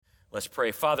Let's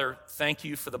pray. Father, thank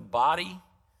you for the body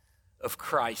of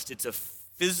Christ. It's a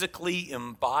physically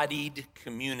embodied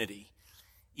community,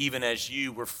 even as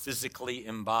you were physically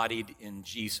embodied in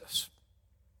Jesus.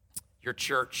 Your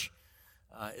church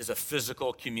is a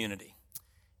physical community,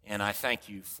 and I thank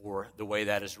you for the way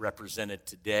that is represented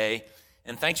today.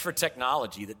 And thanks for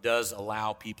technology that does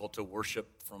allow people to worship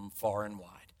from far and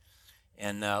wide.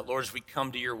 And Lord, as we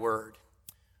come to your word,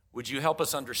 would you help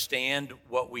us understand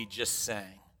what we just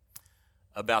sang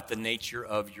about the nature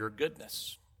of your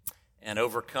goodness and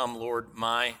overcome, Lord,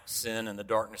 my sin and the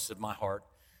darkness of my heart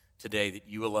today, that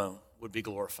you alone would be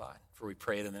glorified. For we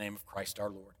pray it in the name of Christ our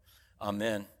Lord.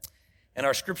 Amen. And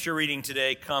our scripture reading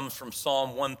today comes from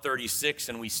Psalm 136,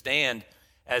 and we stand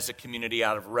as a community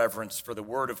out of reverence for the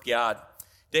word of God.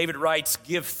 David writes,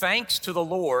 "Give thanks to the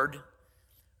Lord,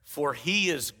 for he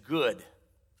is good.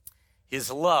 His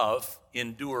love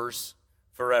endures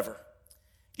forever.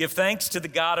 Give thanks to the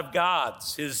God of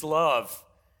gods. His love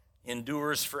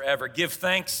endures forever. Give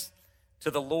thanks to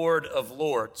the Lord of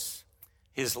lords.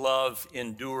 His love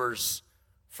endures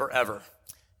forever."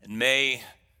 And may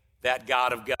that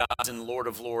God of gods and Lord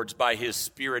of lords, by his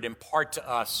Spirit, impart to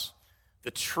us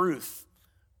the truth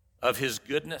of his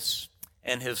goodness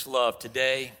and his love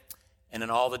today and in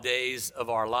all the days of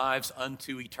our lives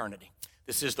unto eternity.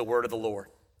 This is the word of the Lord.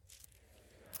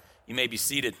 You may be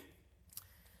seated.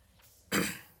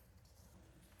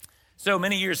 So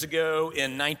many years ago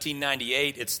in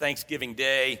 1998, it's Thanksgiving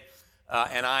Day,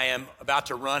 and I am about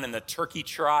to run in the turkey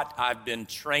trot. I've been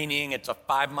training. It's a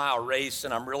 5-mile race,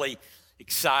 and I'm really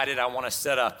excited. I want to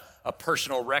set a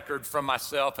personal record for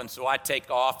myself, and so I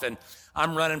take off, and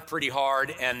I'm running pretty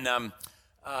hard, and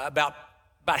about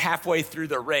halfway through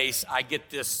the race, I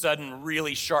get this sudden,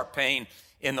 really sharp pain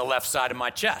in the left side of my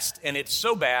chest, and it's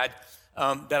so bad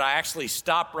that I actually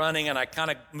stop running, and I kind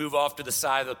of move off to the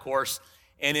side of the course.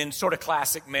 And in sort of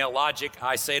classic male logic,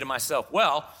 I say to myself,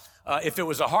 well, if it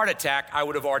was a heart attack, I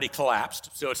would have already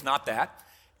collapsed. So it's not that.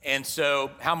 And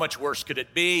so how much worse could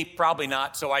it be? Probably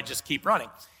not. So I just keep running.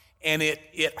 And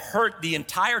it hurt the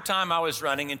entire time I was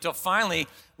running until finally,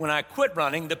 when I quit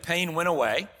running, the pain went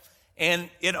away.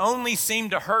 And it only seemed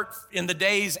to hurt in the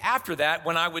days after that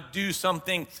when I would do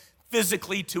something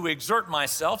physically to exert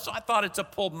myself. So I thought it's a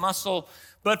pulled muscle.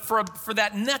 But for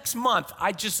that next month,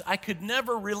 I could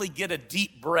never really get a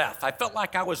deep breath. I felt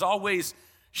like I was always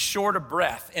short of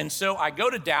breath. And so I go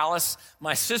to Dallas.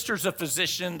 My sister's a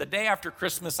physician. The day after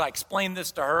Christmas, I explained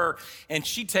this to her, and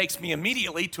she takes me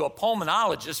immediately to a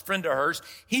pulmonologist, friend of hers.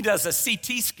 He does a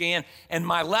CT scan, and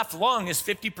my left lung is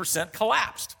 50%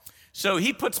 collapsed. So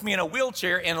he puts me in a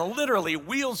wheelchair and literally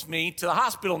wheels me to the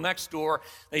hospital next door.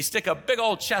 They stick a big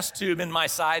old chest tube in my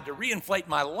side to reinflate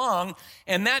my lung,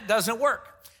 and that doesn't work.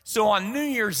 So on New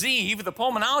Year's Eve, the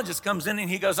pulmonologist comes in and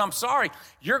he goes, "I'm sorry,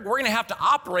 we're going to have to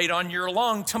operate on your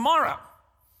lung tomorrow,"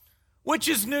 which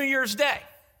is New Year's Day.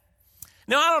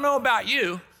 Now, I don't know about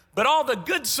you, but all the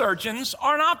good surgeons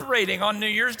aren't operating on New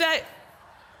Year's Day.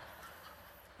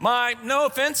 No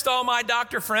offense to all my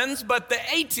doctor friends, but the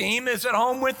A-team is at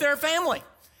home with their family.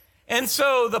 And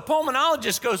so the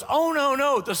pulmonologist goes, "Oh,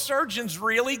 no, the surgeon's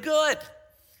really good."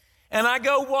 And I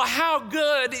go, "Well, how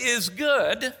good is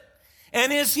good?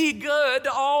 And is he good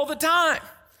all the time?"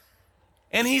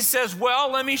 And he says, "Well,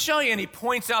 let me show you." And he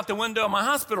points out the window of my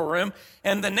hospital room,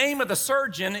 and the name of the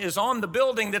surgeon is on the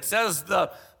building that says the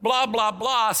blah, blah,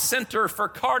 blah Center for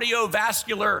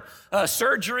Cardiovascular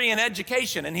Surgery and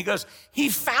Education. And he goes, he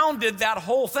founded that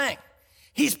whole thing.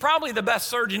 He's probably the best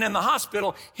surgeon in the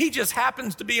hospital. He just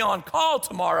happens to be on call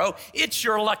tomorrow. It's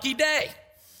your lucky day.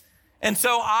 And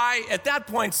so I, at that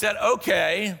point, said,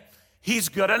 okay, he's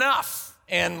good enough.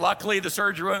 And luckily, the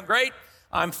surgery went great.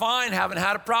 I'm fine, haven't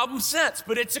had a problem since.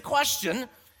 But it's a question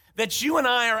that you and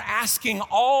I are asking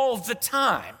all the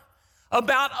time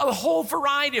about a whole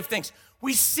variety of things.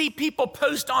 We see people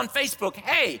post on Facebook,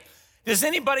 "Hey, does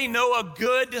anybody know a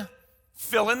good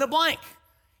fill in the blank?"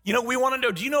 You know, we want to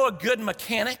know, do you know a good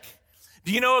mechanic?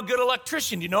 Do you know a good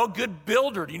electrician? Do you know a good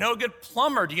builder? Do you know a good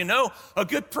plumber? Do you know a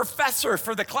good professor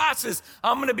for the classes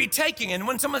I'm going to be taking? And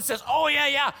when someone says, "Oh,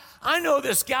 yeah, I know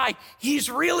this guy, he's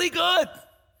really good."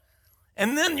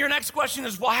 And then your next question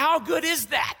is, well, how good is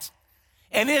that?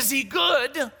 And is he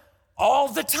good all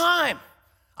the time?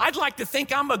 I'd like to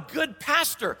think I'm a good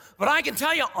pastor, but I can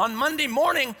tell you on Monday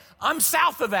morning, I'm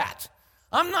south of that.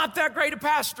 I'm not that great a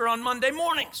pastor on Monday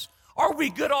mornings. Are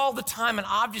we good all the time? And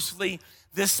obviously,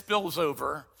 this spills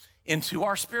over into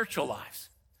our spiritual lives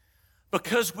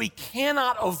because we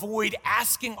cannot avoid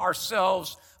asking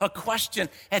ourselves a question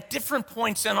at different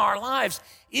points in our lives.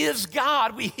 Is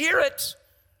God, we hear it,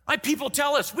 right? People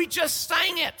tell us, we just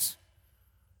sang it.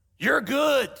 You're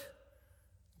good.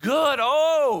 Good.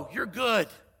 Oh, you're good.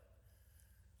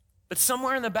 But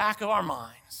somewhere in the back of our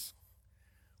minds,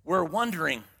 we're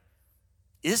wondering,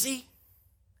 is he?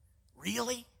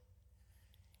 Really?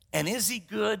 And is he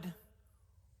good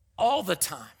all the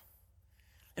time?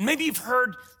 And maybe you've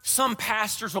heard some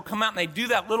pastors will come out and they do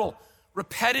that little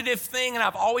repetitive thing, and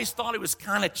I've always thought it was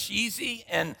kind of cheesy,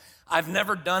 and I've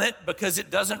never done it because it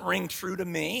doesn't ring true to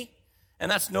me.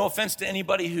 And that's no offense to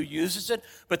anybody who uses it,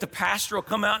 but the pastor will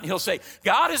come out and he'll say,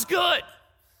 God is good.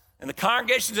 And the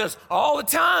congregation says, all the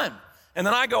time. And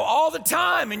then I go, all the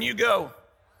time. And you go,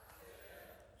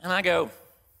 and I go,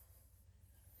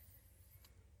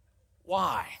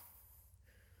 why?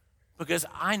 Because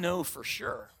I know for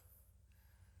sure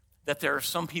that there are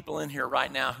some people in here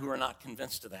right now who are not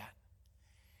convinced of that.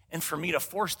 And for me to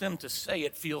force them to say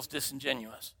it feels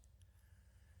disingenuous.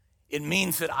 It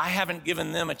means that I haven't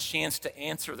given them a chance to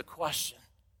answer the question,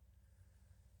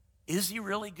 is he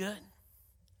really good?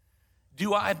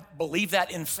 Do I believe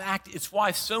that? In fact, it's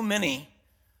why so many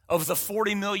of the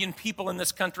 40 million people in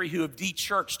this country who have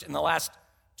de-churched in the last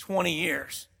 20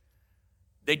 years,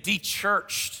 they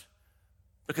de-churched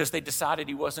because they decided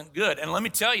he wasn't good. And let me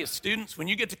tell you, students, when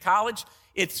you get to college,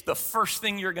 it's the first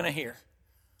thing you're going to hear.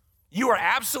 You are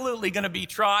absolutely going to be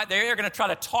tried. They're going to try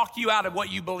to talk you out of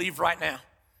what you believe right now.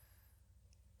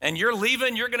 And you're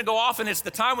leaving, you're going to go off, and it's the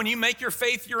time when you make your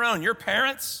faith your own. Your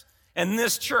parents and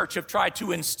this church have tried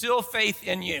to instill faith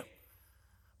in you.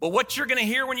 But what you're going to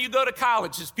hear when you go to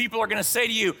college is people are going to say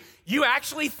to you, you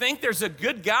actually think there's a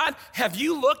good God? Have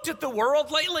you looked at the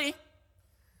world lately?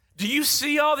 Do you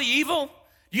see all the evil?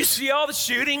 Do you see all the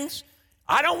shootings?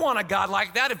 I don't want a God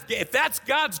like that. If that's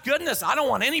God's goodness, I don't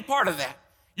want any part of that.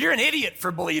 You're an idiot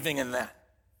for believing in that.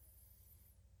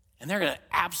 And they're going to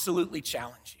absolutely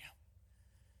challenge you.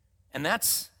 And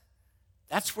that's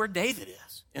where David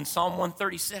is in Psalm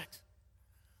 136.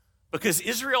 Because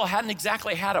Israel hadn't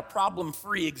exactly had a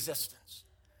problem-free existence.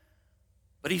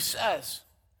 But he says,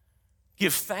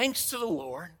 give thanks to the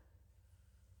Lord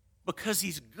because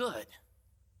he's good.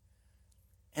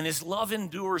 And his love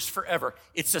endures forever.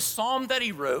 It's a psalm that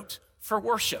he wrote for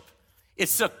worship.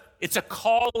 It's a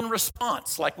call and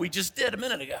response like we just did a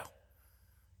minute ago.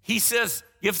 He says,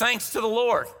 give thanks to the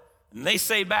Lord. And they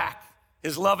say back,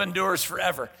 his love endures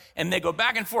forever. And they go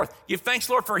back and forth. Give thanks,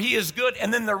 Lord, for he is good.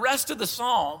 And then the rest of the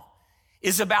psalm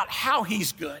is about how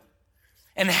he's good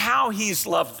and how he's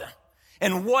loved them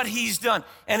and what he's done.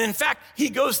 And in fact, he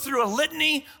goes through a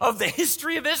litany of the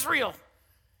history of Israel.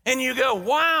 And you go,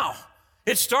 wow,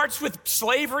 it starts with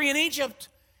slavery in Egypt.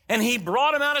 And he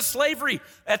brought them out of slavery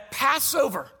at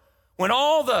Passover, when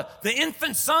all the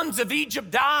infant sons of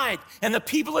Egypt died and the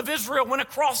people of Israel went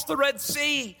across the Red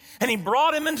Sea, and he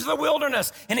brought them into the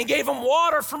wilderness and he gave them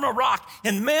water from a rock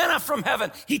and manna from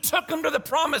heaven. He took them to the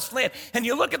promised land. And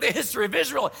you look at the history of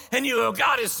Israel and you go,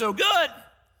 God is so good.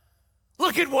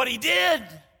 Look at what he did.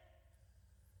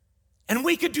 And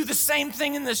we could do the same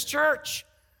thing in this church.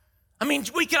 I mean,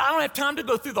 I don't have time to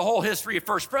go through the whole history of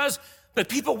First Pres, but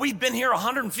people, we've been here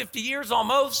 150 years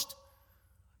almost.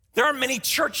 There aren't many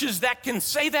churches that can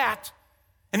say that.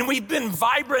 And we've been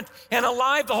vibrant and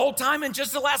alive the whole time. In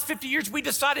just the last 50 years, we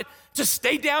decided to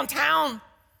stay downtown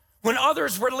when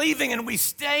others were leaving, and we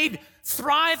stayed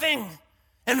thriving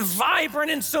and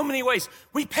vibrant in so many ways.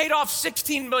 We paid off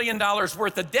 $16 million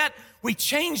worth of debt. We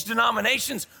changed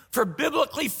denominations for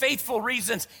biblically faithful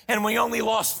reasons, and we only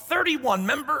lost 31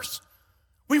 members.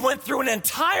 We went through an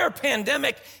entire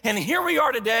pandemic, and here we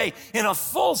are today in a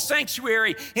full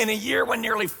sanctuary in a year when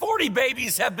nearly 40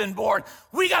 babies have been born.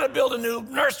 We got to build a new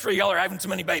nursery. Y'all are having too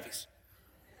many babies.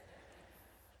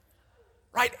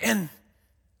 Right? And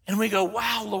we go,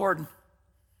 wow, Lord,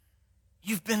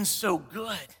 you've been so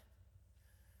good.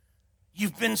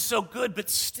 You've been so good, but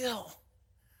still,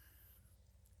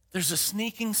 there's a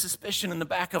sneaking suspicion in the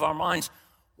back of our minds.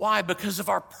 Why? Because of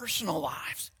our personal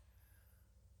lives.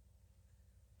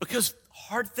 Because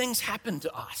hard things happen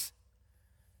to us.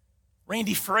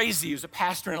 Randy Frazee was a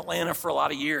pastor in Atlanta for a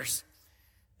lot of years.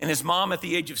 And his mom at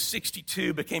the age of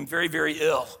 62 became very, very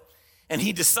ill. And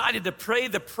he decided to pray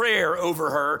the prayer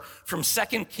over her from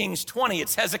 2 Kings 20.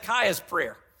 It's Hezekiah's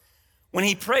prayer. When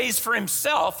he prays for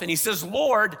himself and he says,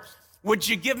 Lord, would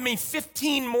you give me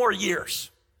 15 more years?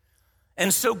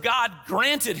 And so God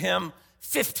granted him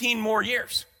 15 more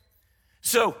years.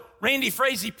 So Randy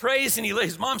Frazee prays, and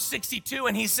his mom's 62,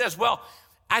 and he says, well,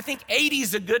 I think 80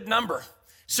 is a good number.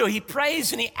 So he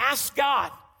prays and he asks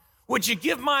God, would you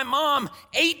give my mom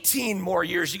 18 more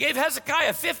years? You gave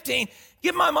Hezekiah 15,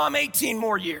 give my mom 18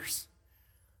 more years.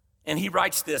 And he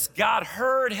writes this, God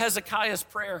heard Hezekiah's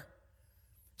prayer,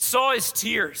 saw his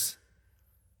tears,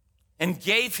 and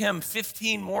gave him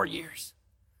 15 more years.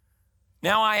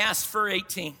 Now I asked for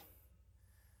 18,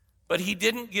 but he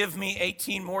didn't give me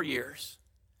 18 more years,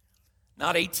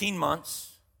 not 18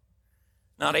 months,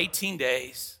 not 18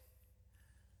 days,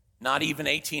 not even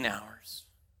 18 hours.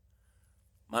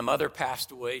 My mother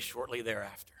passed away shortly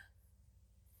thereafter.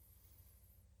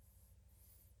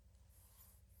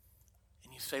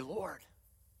 And you say, Lord,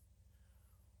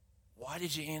 why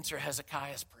did you answer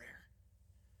Hezekiah's prayer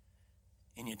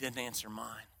and you didn't answer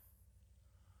mine?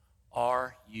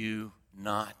 Are you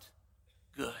not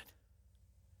good?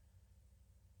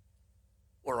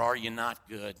 Or are you not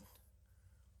good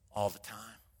all the time?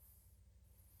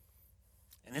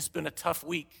 And it's been a tough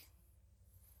week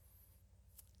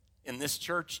in this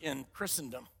church in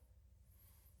Christendom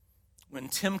when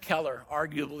Tim Keller,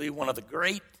 arguably one of the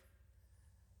great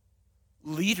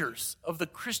leaders of the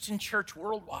Christian church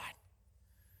worldwide,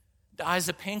 dies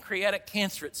of pancreatic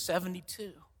cancer at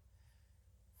 72.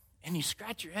 And you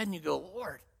scratch your head and you go,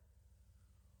 Lord,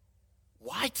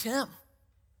 why Tim?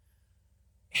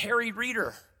 Harry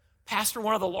Reeder, pastor of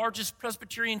one of the largest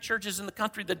Presbyterian churches in the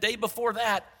country, the day before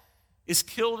that, is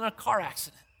killed in a car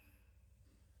accident.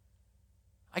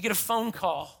 I get a phone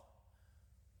call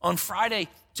on Friday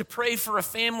to pray for a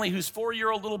family whose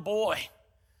 4-year-old little boy,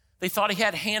 they thought he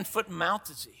had hand, foot, and mouth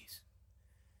disease.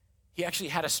 He actually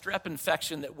had a strep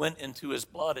infection that went into his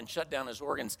blood and shut down his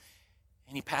organs,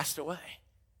 and he passed away.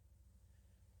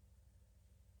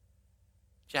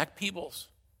 Jack Peebles,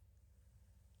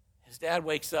 his dad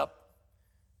wakes up,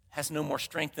 has no more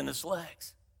strength in his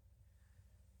legs.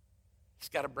 He's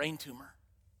got a brain tumor.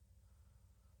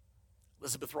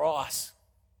 Elizabeth Ross,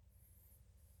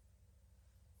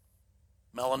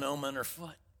 melanoma in her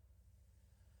foot.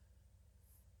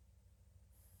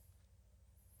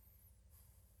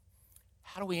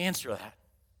 How do we answer that?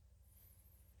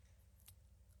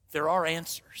 There are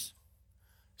answers.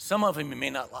 Some of them you may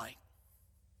not like.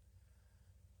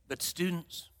 But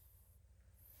students,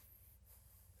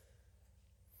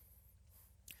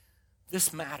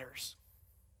 this matters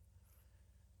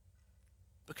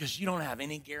because you don't have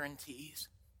any guarantees.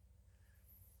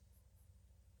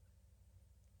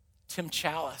 Tim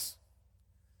Chalice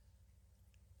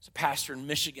is a pastor in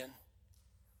Michigan.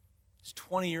 His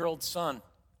 20-year-old son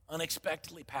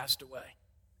unexpectedly passed away.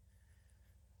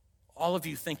 All of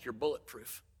you think you're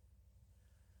bulletproof.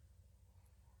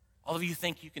 All of you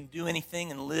think you can do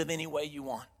anything and live any way you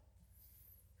want.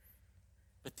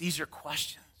 But these are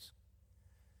questions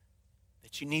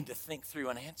that you need to think through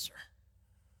and answer.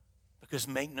 Because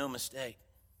make no mistake,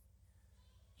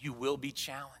 you will be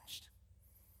challenged.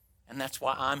 And that's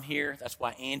why I'm here. That's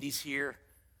why Andy's here.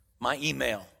 My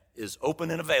email is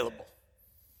open and available.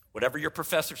 Whatever your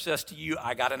professor says to you,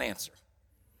 I got an answer.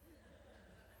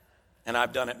 And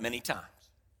I've done it many times.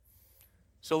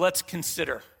 So let's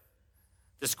consider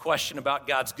this question about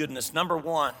God's goodness. Number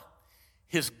one,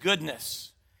 his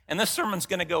goodness. And this sermon's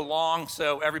going to go long,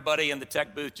 so everybody in the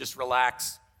tech booth just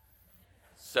relax.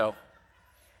 So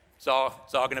it's all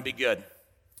going to be good.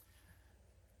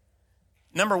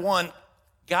 Number one,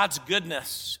 God's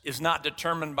goodness is not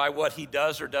determined by what he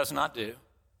does or does not do,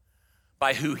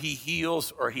 by who he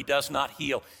heals or he does not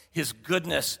heal. His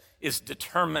goodness is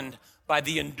determined by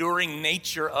the enduring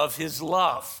nature of his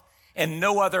love. And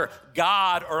no other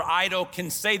God or idol can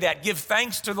say that. Give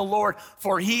thanks to the Lord,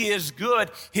 for he is good.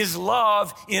 His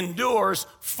love endures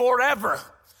forever.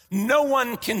 No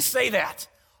one can say that.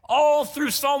 All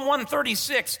through Psalm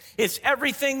 136, it's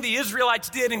everything the Israelites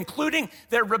did, including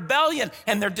their rebellion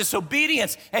and their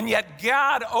disobedience. And yet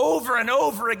God over and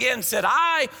over again said,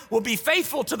 I will be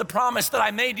faithful to the promise that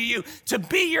I made to you, to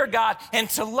be your God and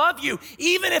to love you,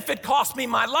 even if it cost me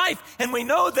my life. And we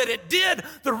know that it did.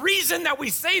 The reason that we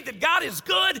say that God is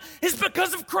good is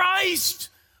because of Christ.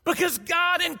 Because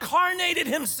God incarnated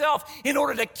himself in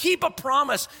order to keep a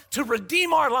promise, to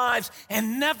redeem our lives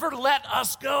and never let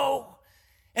us go.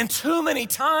 And too many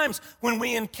times when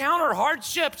we encounter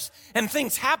hardships and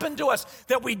things happen to us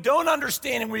that we don't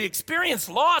understand and we experience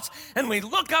loss and we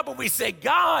look up and we say,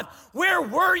 God, where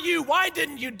were you? Why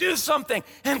didn't you do something?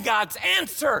 And God's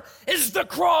answer is the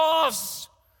cross.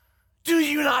 Do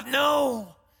you not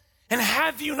know? And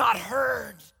have you not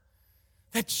heard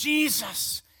that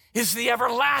Jesus is the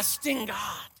everlasting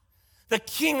God, the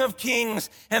King of Kings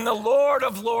and the Lord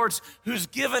of Lords, who's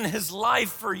given his life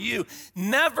for you?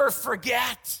 Never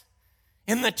forget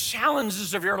in the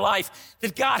challenges of your life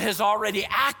that God has already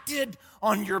acted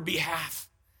on your behalf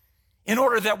in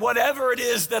order that whatever it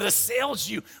is that assails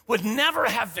you would never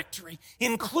have victory,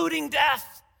 including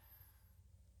death.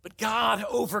 But God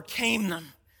overcame them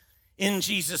in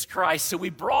Jesus Christ, so we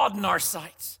broaden our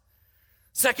sights.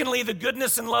 Secondly, the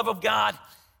goodness and love of God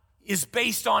is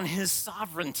based on his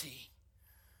sovereignty.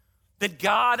 that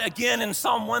God, again in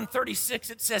Psalm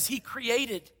 136, it says he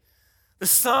created the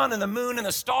sun and the moon and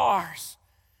the stars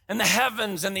and the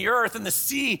heavens and the earth and the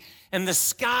sea and the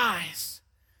skies.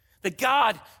 That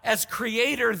God, as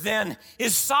creator, then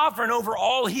is sovereign over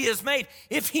all he has made.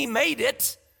 If he made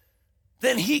it,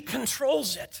 then he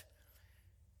controls it.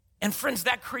 And friends,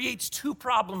 that creates two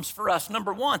problems for us.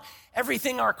 Number one,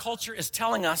 everything our culture is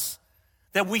telling us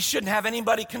that we shouldn't have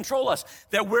anybody control us,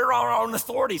 that we're our own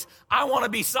authorities. I want to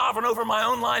be sovereign over my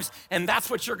own lives, and that's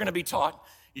what you're going to be taught.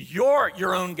 You're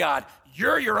your own God.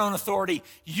 You're your own authority.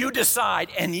 You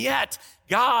decide. And yet,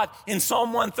 God, in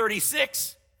Psalm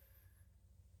 136,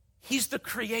 he's the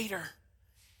creator.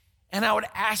 And I would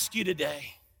ask you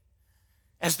today,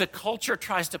 as the culture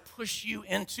tries to push you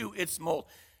into its mold,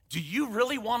 do you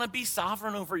really want to be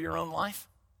sovereign over your own life?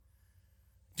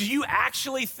 Do you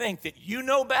actually think that you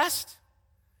know best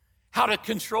how to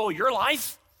control your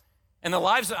life and the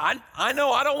lives that I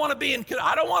know I don't want to be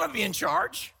in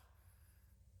charge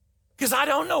because I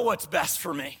don't know what's best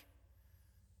for me.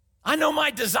 I know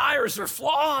my desires are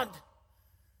flawed.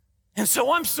 And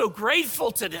so I'm so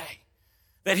grateful today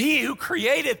that he who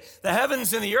created the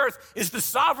heavens and the earth is the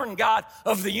sovereign God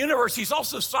of the universe. He's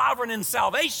also sovereign in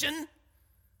salvation.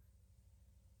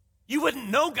 You wouldn't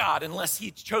know God unless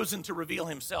he'd chosen to reveal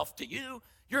himself to you.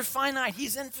 You're finite.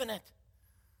 He's infinite.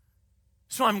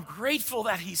 So I'm grateful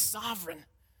that he's sovereign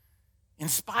in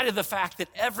spite of the fact that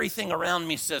everything around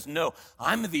me says, no,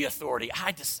 I'm the authority.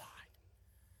 I decide.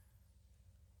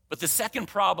 But the second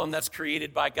problem that's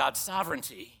created by God's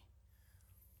sovereignty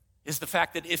is the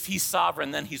fact that if he's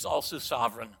sovereign, then he's also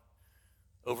sovereign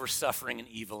over suffering and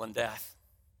evil and death.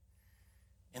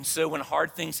 And so when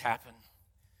hard things happen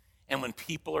and when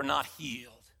people are not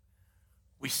healed,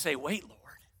 we say, wait, Lord,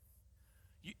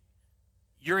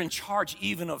 you're in charge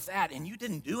even of that, and you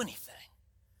didn't do anything.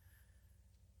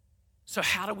 So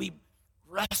how do we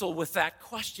wrestle with that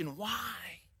question? Why?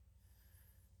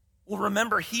 Well,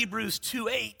 remember Hebrews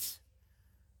 2:8,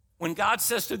 when God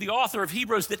says to the author of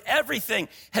Hebrews that everything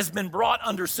has been brought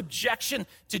under subjection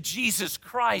to Jesus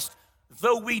Christ,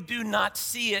 though we do not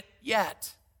see it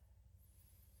yet.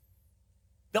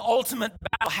 The ultimate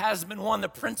battle has been won. The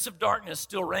prince of darkness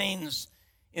still reigns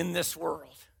in this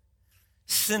world.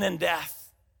 Sin and death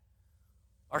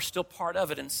are still part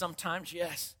of it, and sometimes,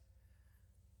 yes,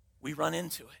 we run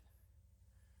into it.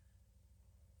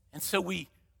 And so we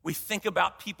think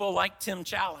about people like Tim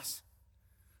Chalice,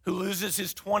 who loses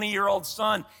his 20-year-old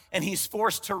son, and he's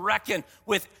forced to reckon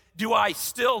with, do I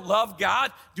still love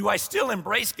God? Do I still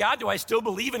embrace God? Do I still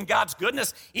believe in God's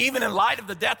goodness, even in light of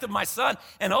the death of my son?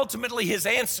 And ultimately, his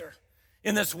answer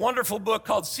in this wonderful book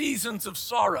called Seasons of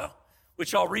Sorrow,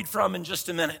 which I'll read from in just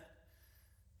a minute,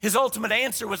 his ultimate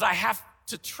answer was, I have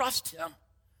to trust him.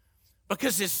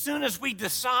 Because as soon as we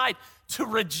decide to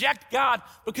reject God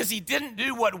because he didn't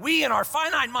do what we in our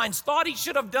finite minds thought he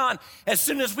should have done, as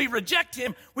soon as we reject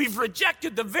him, we've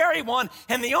rejected the very one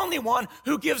and the only one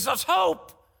who gives us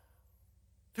hope.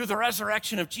 Through the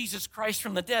resurrection of Jesus Christ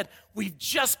from the dead, we've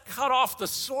just cut off the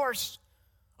source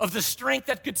of the strength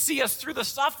that could see us through the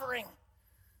suffering.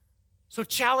 So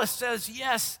Chalice says,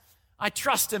 yes, I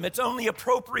trust him. It's only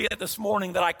appropriate this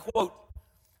morning that I quote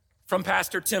from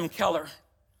Pastor Tim Keller.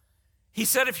 He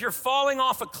said, if you're falling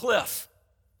off a cliff,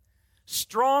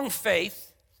 strong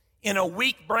faith in a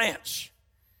weak branch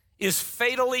is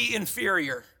fatally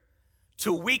inferior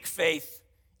to weak faith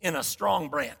in a strong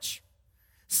branch.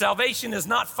 Salvation is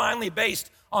not finally based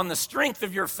on the strength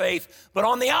of your faith, but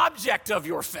on the object of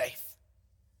your faith.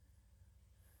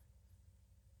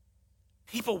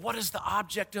 People, what is the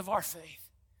object of our faith?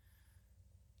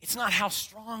 It's not how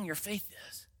strong your faith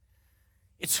is.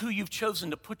 It's who you've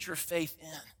chosen to put your faith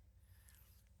in.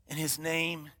 And his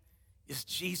name is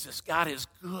Jesus. God is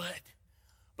good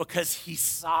because he's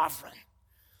sovereign.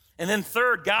 And then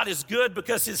third, God is good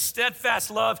because his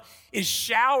steadfast love is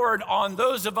showered on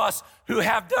those of us who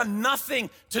have done nothing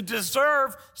to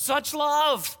deserve such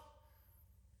love.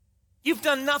 You've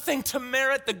done nothing to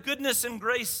merit the goodness and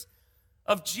grace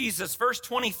of Jesus. Verse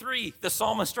 23, the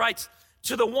psalmist writes,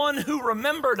 to the one who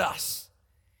remembered us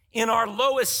in our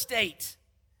lowest state,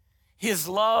 his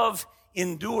love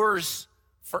endures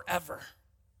forever.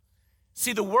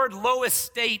 See, the word lowest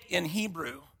state in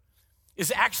Hebrew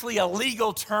is actually a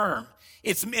legal term.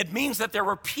 It means that there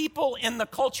were people in the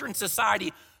culture and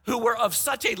society who were of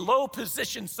such a low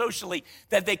position socially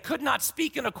that they could not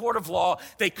speak in a court of law.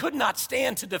 They could not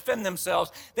stand to defend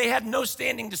themselves. They had no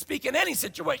standing to speak in any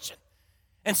situation.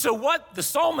 And so what the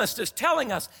psalmist is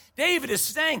telling us, David is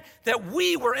saying that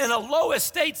we were in a low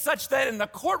estate such that in the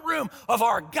courtroom of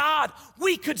our God,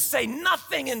 we could say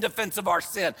nothing in defense of our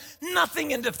sin, nothing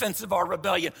in defense of our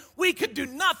rebellion. We could do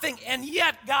nothing, and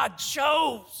yet God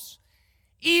chose,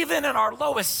 even in our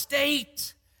low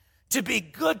estate, to be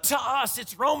good to us.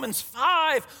 It's Romans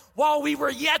 5, while we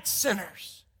were yet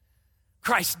sinners,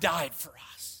 Christ died for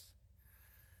us.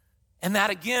 And that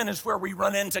again is where we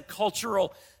run into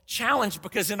cultural challenge,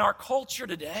 because in our culture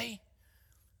today,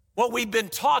 what we've been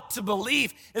taught to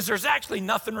believe is there's actually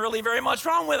nothing really very much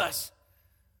wrong with us.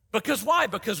 Because why?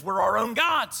 Because we're our own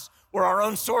gods. We're our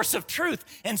own source of truth.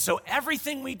 And so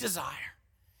everything we desire,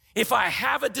 if I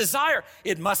have a desire,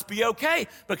 it must be okay,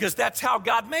 because that's how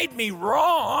God made me.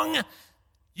 Wrong.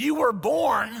 You were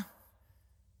born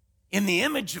in the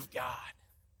image of God,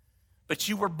 but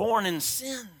you were born in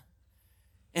sin.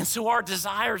 And so our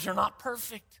desires are not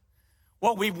perfect.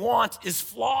 What we want is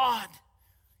flawed.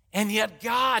 And yet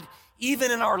God, even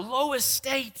in our lowest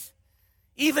state,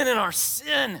 even in our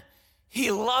sin, he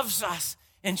loves us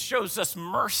and shows us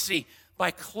mercy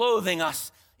by clothing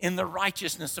us in the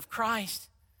righteousness of Christ.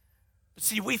 But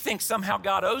see, we think somehow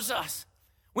God owes us.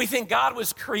 We think God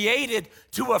was created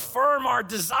to affirm our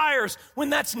desires when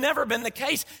that's never been the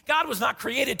case. God was not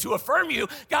created to affirm you.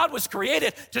 God was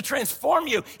created to transform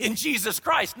you in Jesus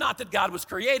Christ. Not that God was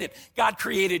created. God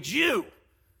created you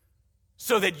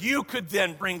so that you could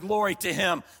then bring glory to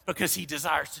him, because he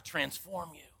desires to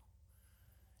transform you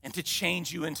and to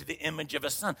change you into the image of a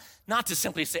son. Not to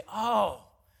simply say, oh,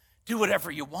 do whatever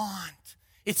you want.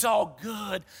 It's all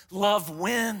good. Love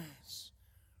wins.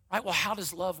 Right? Well, how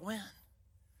does love win?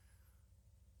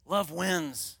 Love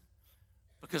wins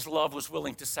because love was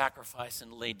willing to sacrifice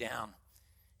and lay down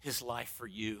his life for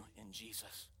you in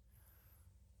Jesus.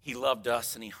 He loved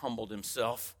us and he humbled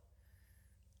himself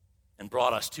and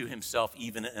brought us to himself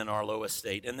even in our low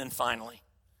estate. And then finally,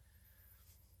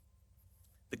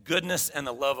 the goodness and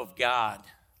the love of God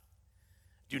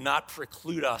do not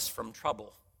preclude us from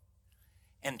trouble.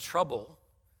 And trouble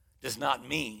does not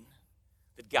mean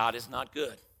that God is not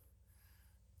good.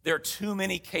 There are too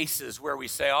many cases where we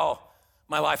say, oh,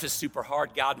 my life is super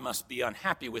hard. God must be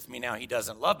unhappy with me now. He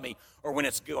doesn't love me. Or when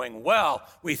it's going well,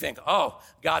 we think, oh,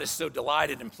 God is so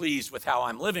delighted and pleased with how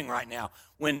I'm living right now,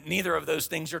 when neither of those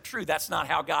things are true. That's not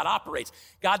how God operates.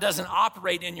 God doesn't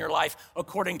operate in your life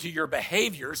according to your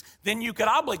behaviors. Then you could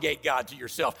obligate God to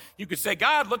yourself. You could say,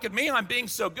 God, look at me. I'm being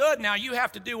so good. Now you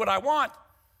have to do what I want.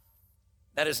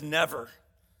 That is never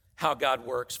how God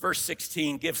works. Verse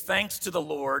 16, give thanks to the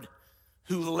Lord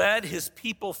who led his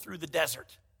people through the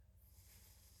desert.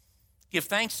 Give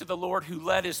thanks to the Lord who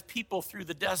led his people through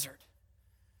the desert.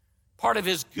 Part of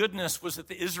his goodness was that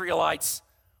the Israelites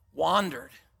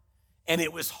wandered, and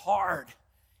it was hard,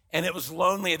 and it was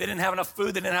lonely. They didn't have enough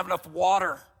food. They didn't have enough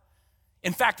water.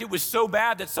 In fact, it was so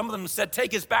bad that some of them said,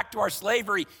 take us back to our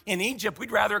slavery in Egypt.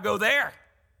 We'd rather go there.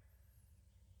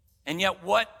 And yet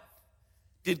what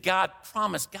did God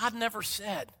promise? God never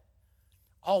said,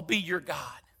 I'll be your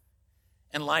God,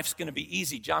 and life's going to be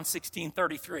easy. John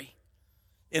 16:33.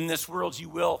 In this world you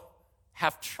will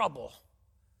have trouble,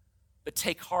 but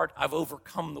take heart, I've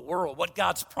overcome the world. What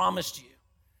God's promised you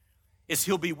is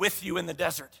he'll be with you in the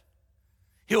desert.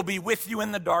 He'll be with you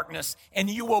in the darkness, and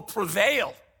you will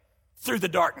prevail through the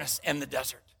darkness and the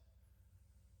desert.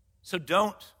 So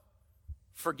don't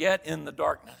forget in the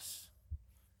darkness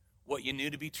what you knew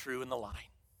to be true in the light.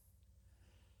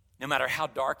 No matter how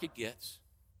dark it gets,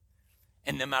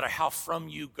 and no matter how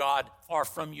far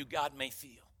from you God may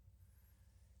feel,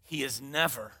 he is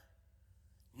never,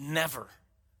 never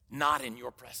not in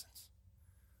your presence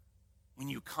when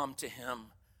you come to him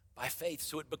by faith.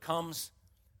 So it becomes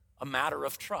a matter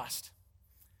of trust.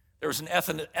 There was an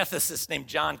ethicist named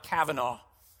John Kavanaugh,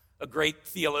 a great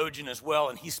theologian as well,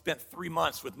 and he spent 3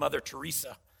 months with Mother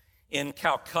Teresa in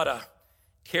Calcutta,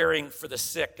 caring for the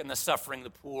sick and the suffering, the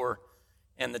poor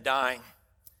and the dying.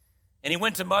 And he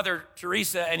went to Mother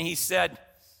Teresa and he said,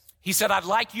 I'd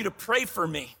like you to pray for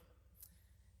me.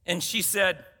 And she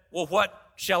said, well,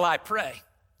 what shall I pray?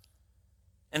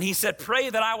 And he said, pray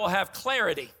that I will have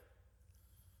clarity.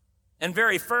 And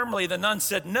very firmly the nun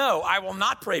said, no, I will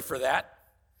not pray for that.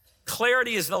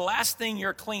 Clarity is the last thing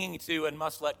you're clinging to and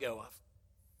must let go of.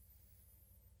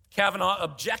 Kavanaugh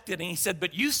objected and he said,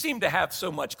 but you seem to have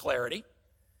so much clarity.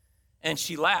 And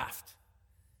she laughed.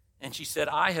 And she said,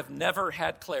 I have never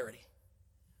had clarity.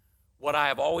 What I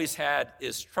have always had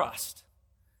is trust.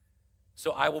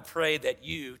 So I will pray that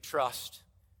you trust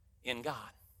in God.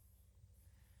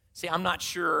 See, I'm not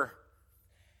sure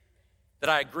that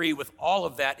I agree with all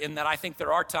of that, in that I think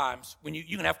there are times when you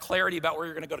can have clarity about where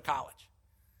you're going to go to college.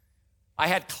 I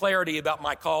had clarity about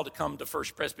my call to come to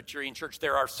First Presbyterian Church.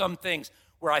 There are some things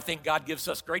where I think God gives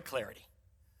us great clarity.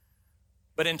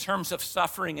 But in terms of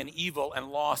suffering and evil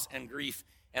and loss and grief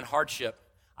and hardship,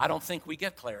 I don't think we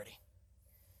get clarity.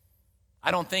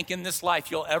 I don't think in this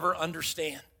life you'll ever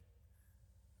understand.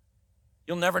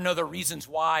 You'll never know the reasons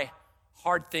why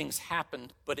hard things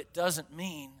happened, but it doesn't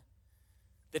mean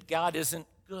that God isn't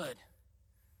good.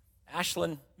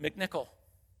 Ashlyn McNichol,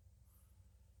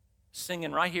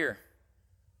 singing right here.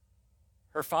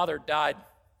 Her father died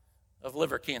of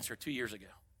liver cancer 2 years ago.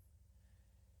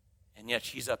 And yet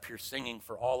she's up here singing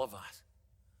for all of us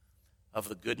of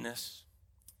the goodness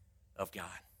of God.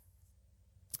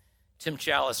 Tim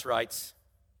Challis writes,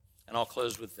 and I'll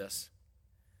close with this.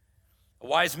 A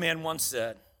wise man once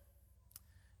said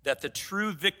that the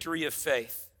true victory of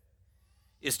faith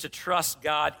is to trust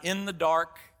God in the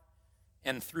dark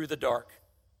and through the dark.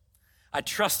 I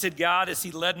trusted God as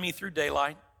he led me through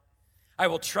daylight. I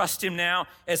will trust him now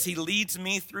as he leads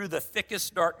me through the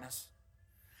thickest darkness.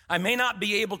 I may not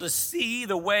be able to see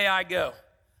the way I go,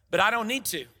 but I don't need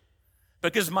to,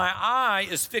 because my eye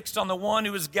is fixed on the one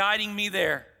who is guiding me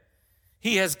there.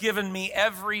 He has given me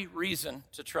every reason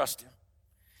to trust him.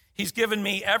 He's given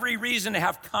me every reason to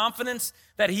have confidence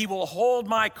that he will hold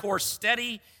my course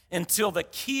steady until the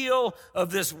keel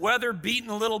of this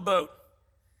weather-beaten little boat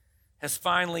has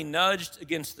finally nudged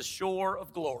against the shore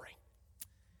of glory,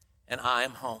 and I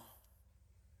am home.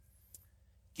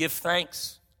 Give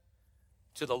thanks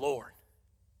to the Lord,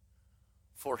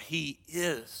 for he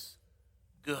is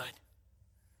good,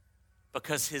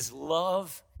 because his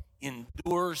love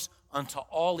endures unto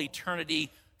all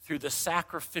eternity through the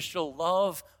sacrificial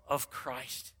love of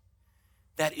Christ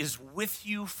that is with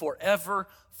you forever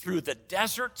through the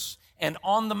deserts and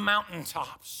on the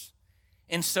mountaintops.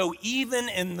 And so even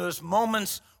in those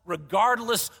moments,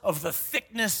 regardless of the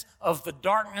thickness of the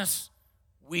darkness,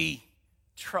 we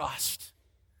trust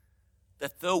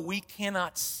that though we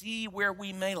cannot see where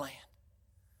we may land,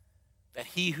 that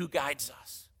he who guides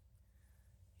us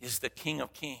is the King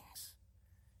of Kings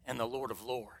and the Lord of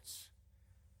Lords.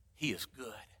 He is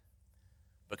good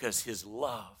because his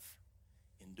love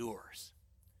endures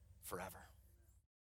forever.